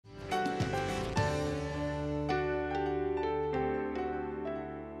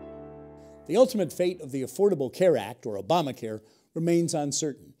The ultimate fate of the Affordable Care Act, or Obamacare, remains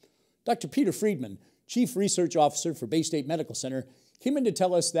uncertain. Dr. Peter Friedman, Chief Research Officer for Baystate Medical Center, came in to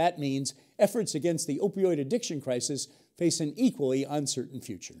tell us that means efforts against the opioid addiction crisis face an equally uncertain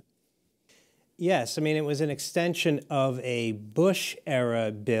future. Yes, I mean, it was an extension of a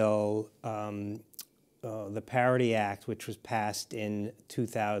Bush-era bill, the Parity Act, which was passed in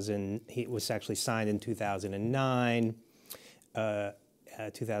 2000. It was actually signed in 2009.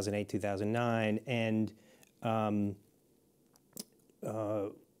 2008, 2009, and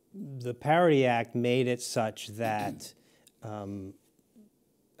the Parity Act made it such that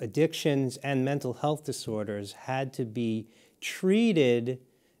addictions and mental health disorders had to be treated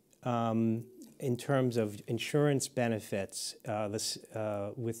in terms of insurance benefits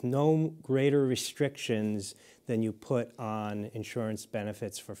with no greater restrictions than you put on insurance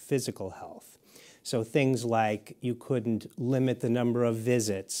benefits for physical health. So things like you couldn't limit the number of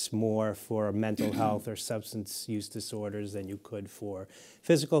visits more for mental health or substance use disorders than you could for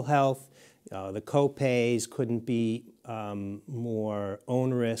physical health. The co-pays couldn't be more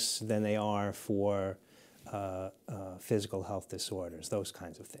onerous than they are for physical health disorders, those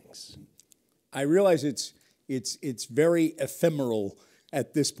kinds of things. I realize it's very ephemeral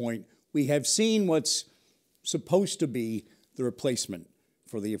at this point. We have seen what's supposed to be the replacement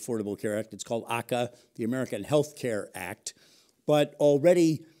for the Affordable Care Act. It's called ACA, the American Health Care Act. But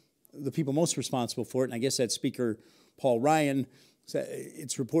already the people most responsible for it, and I guess that's Speaker Paul Ryan,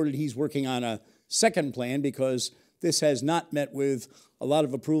 it's reported he's working on a second plan because this has not met with a lot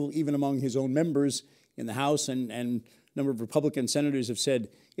of approval even among his own members in the House, and a number of Republican senators have said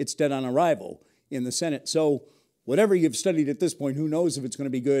it's dead on arrival in the Senate. So whatever you've studied at this point, who knows if it's going to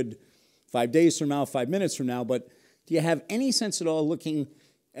be good 5 days from now, 5 minutes from now, but do you have any sense at all, looking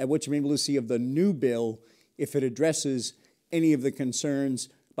at what you've been able to see of the new bill, if it addresses any of the concerns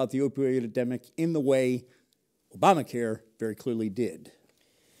about the opioid epidemic in the way Obamacare very clearly did?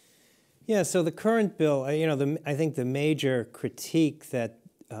 Yeah, so the current bill, I think the major critique that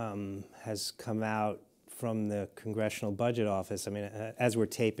has come out from the Congressional Budget Office, I mean, as we're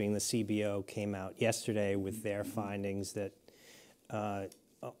taping, the CBO came out yesterday with their findings that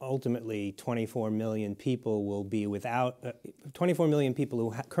ultimately 24 million people will be without, 24 million people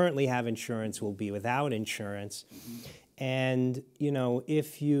who currently have insurance will be without insurance. And,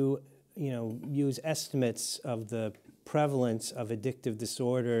 if you, use estimates of the prevalence of addictive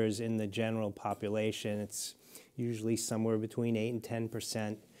disorders in the general population, it's usually somewhere between 8 and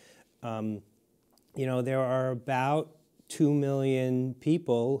 10%. There are about 2 million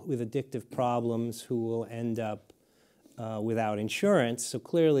people with addictive problems who will end up without insurance. So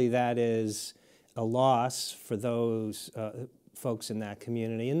clearly that is a loss for those folks in that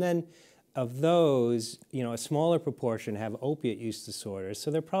community. And then of those, a smaller proportion have opiate use disorders.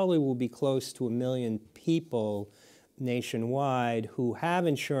 So there probably will be close to 1 million people nationwide who have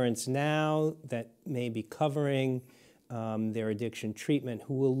insurance now that may be covering their addiction treatment,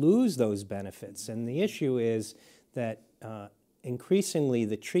 who will lose those benefits. And the issue is that increasingly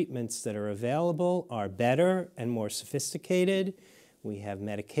the treatments that are available are better and more sophisticated. We have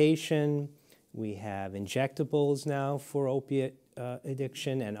medication, we have injectables now for opiate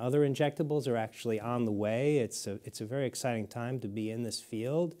addiction, and other injectables are actually on the way. It's a very exciting time to be in this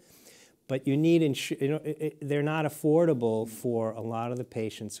field. But you need, they're not affordable for a lot of the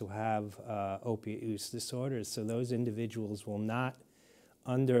patients who have opiate use disorders. So those individuals will not,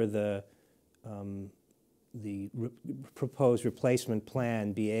 under the proposed replacement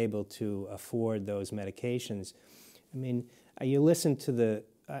plan, be able to afford those medications. I mean, you listen to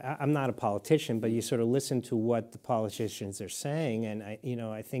I'm not a politician, but you sort of listen to what the politicians are saying, and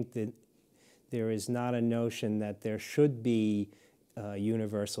I think that there is not a notion that there should be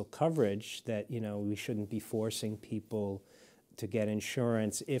universal coverage, that we shouldn't be forcing people to get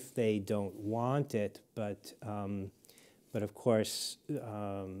insurance if they don't want it, but of course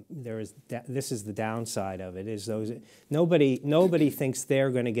this is the downside of it, is nobody thinks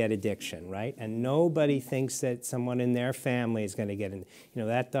they're going to get addiction, right? And nobody thinks that someone in their family is going to get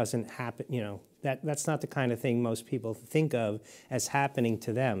that doesn't happen. That's not the kind of thing most people think of as happening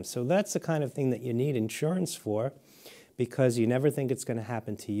to them. So that's the kind of thing that you need insurance for, because you never think it's going to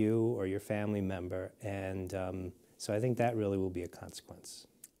happen to you or your family member. And so I think that really will be a consequence.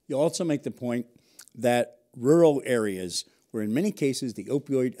 You also make the point that rural areas, where in many cases the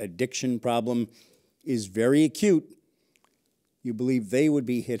opioid addiction problem is very acute, you believe they would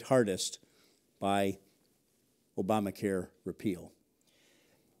be hit hardest by Obamacare repeal.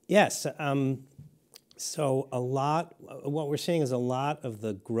 Yes. So what we're seeing is a lot of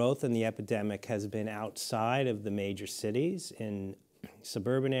the growth in the epidemic has been outside of the major cities, in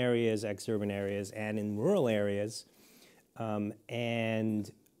suburban areas, exurban areas, and in rural areas.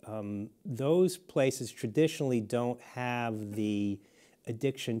 Those places traditionally don't have the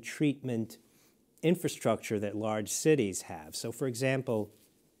addiction treatment infrastructure that large cities have. So for example,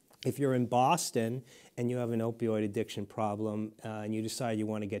 if you're in Boston and you have an opioid addiction problem and you decide you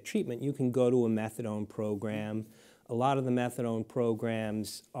want to get treatment, you can go to a methadone program. A lot of the methadone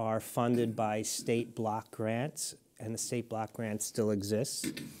programs are funded by state block grants, and the state block grant still exists.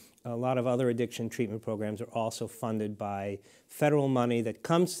 A lot of other addiction treatment programs are also funded by federal money that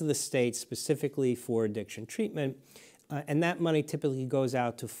comes to the state specifically for addiction treatment, and that money typically goes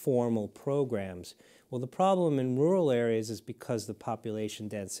out to formal programs. Well, the problem in rural areas is because the population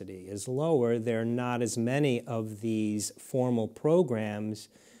density is lower, there are not as many of these formal programs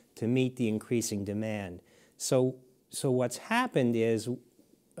to meet the increasing demand. So what's happened is,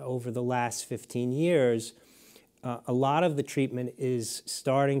 over the last 15 years, a lot of the treatment is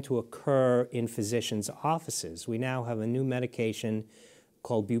starting to occur in physicians' offices. We now have a new medication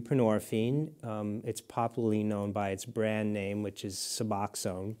called buprenorphine. It's popularly known by its brand name, which is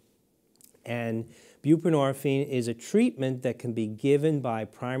Suboxone. And buprenorphine is a treatment that can be given by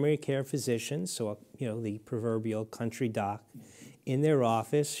primary care physicians, so the proverbial country doc, in their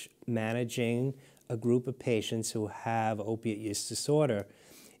office managing a group of patients who have opiate use disorder.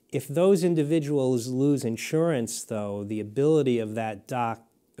 If those individuals lose insurance, though, the ability of that doc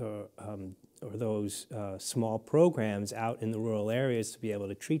or those small programs out in the rural areas to be able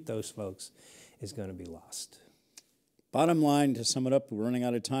to treat those folks is going to be lost. Bottom line, to sum it up, we're running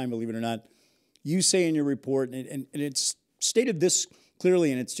out of time, believe it or not. You say in your report, and it's stated this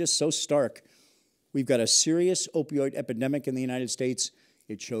clearly, and it's just so stark, we've got a serious opioid epidemic in the United States.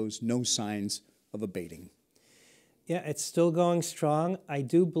 It shows no signs of abating. Yeah, it's still going strong. I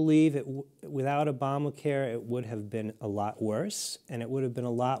do believe without Obamacare, it would have been a lot worse, and it would have been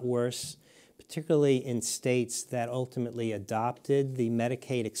a lot worse, particularly in states that ultimately adopted the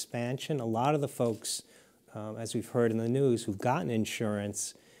Medicaid expansion. A lot of the folks, as we've heard in the news, who've gotten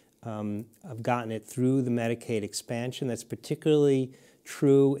insurance have gotten it through the Medicaid expansion. That's particularly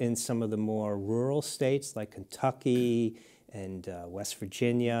true in some of the more rural states like Kentucky and West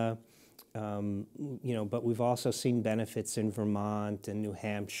Virginia. But we've also seen benefits in Vermont and New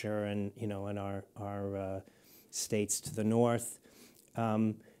Hampshire and, in our states to the north.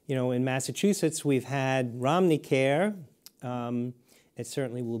 In Massachusetts, we've had Romney Care. It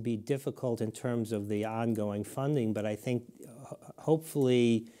certainly will be difficult in terms of the ongoing funding, but I think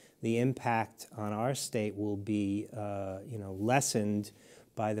hopefully the impact on our state will be, lessened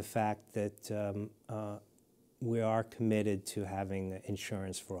by the fact that we are committed to having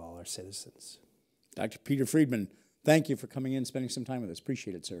insurance for all our citizens. Dr. Peter Friedman, thank you for coming in and spending some time with us.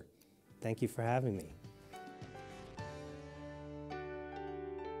 Appreciate it, sir. Thank you for having me.